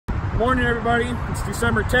Morning everybody, it's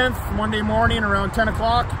December 10th, Monday morning around 10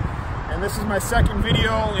 o'clock, and this is my second video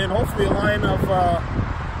and hopefully a line of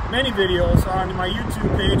many videos on my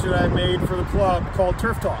YouTube page that I've made for the club called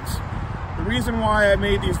Turf Talks. The reason why I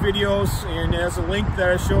made these videos, and as a link that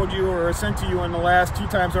I showed you or sent to you in the last Tee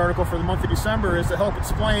Times article for the month of December, is to help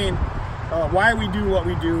explain why we do what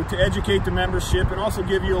we do, to educate the membership and also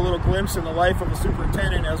give you a little glimpse in the life of a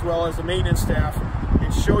superintendent as well as the maintenance staff,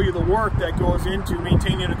 and show you the work that goes into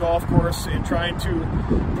maintaining a golf course and trying to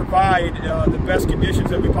provide the best conditions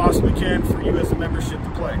that we possibly can for you as the membership to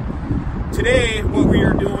play. Today, what we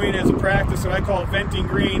are doing is a practice that I call venting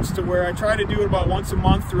greens, to where I try to do it about once a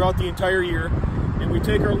month throughout the entire year, and we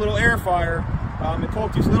take our little air fryer and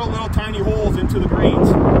poke these little tiny holes into the greens,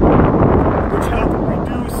 which help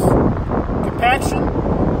reduce compaction.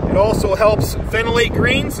 It also helps ventilate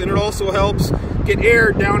greens, and it also helps get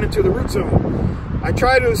air down into the root zone. I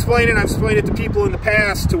try to explain it, I've explained it to people in the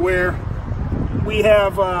past, to where we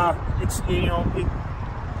have,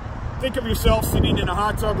 think of yourself sitting in a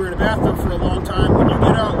hot tub or in a bathtub for a long time. When you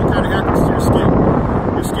get out, what kind of happens to your skin?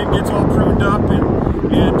 Your skin gets all pruned up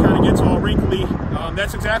and kind of gets all wrinkly.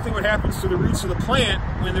 That's exactly what happens to the roots of the plant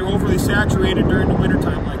when they're overly saturated during the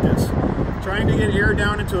wintertime like this. Trying to get air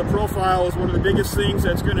down into the profile is one of the biggest things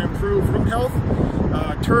that's going to improve root health,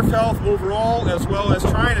 turf health overall, as well as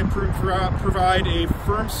trying to provide a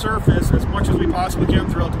firm surface as much as we possibly can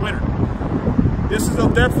throughout the winter. This is the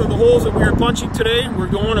depth of the holes that we are punching today. We're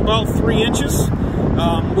going about 3 inches,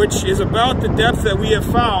 which is about the depth that we have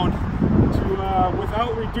found to,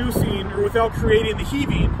 without reducing or without creating the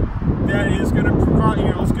heaving that is going to provide,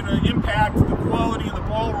 is going to impact the quality and the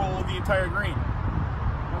ball roll of the entire green.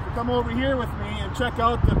 Now, if you come over here with me and check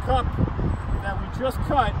out the cup that we just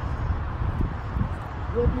cut,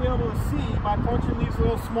 you'll be able to see by punching these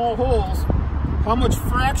little small holes how much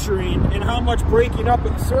fracturing and how much breaking up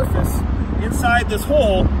of the surface inside this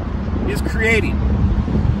hole is creating.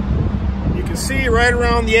 You can see right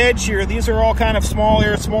around the edge here, these are all kind of small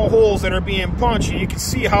holes that are being punched, and you can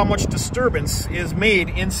see how much disturbance is made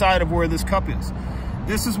inside of where this cup is.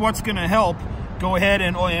 This is what's going to help go ahead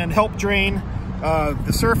and help drain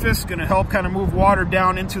the surface, going to help kind of move water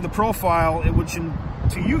down into the profile, which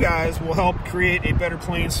to you guys will help create a better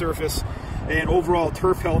playing surface and overall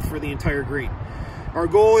turf health for the entire green. Our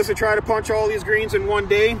goal is to try to punch all these greens in one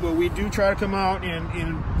day, but we do try to come out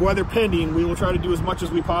and weather pending, we will try to do as much as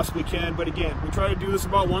we possibly can. But again, we try to do this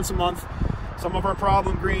about once a month. Some of our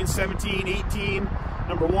problem greens, 17, 18,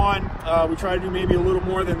 number 1, we try to do maybe a little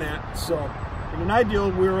more than that. So in an ideal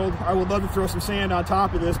world, I would love to throw some sand on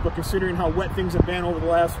top of this, but considering how wet things have been over the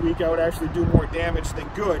last week, I would actually do more damage than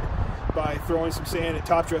good by throwing some sand and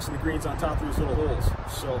top dressing the greens on top of these little holes.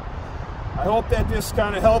 So I hope that this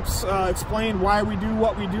kind of helps explain why we do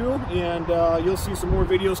what we do, and you'll see some more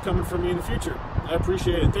videos coming from me in the future. I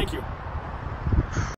appreciate it. Thank you.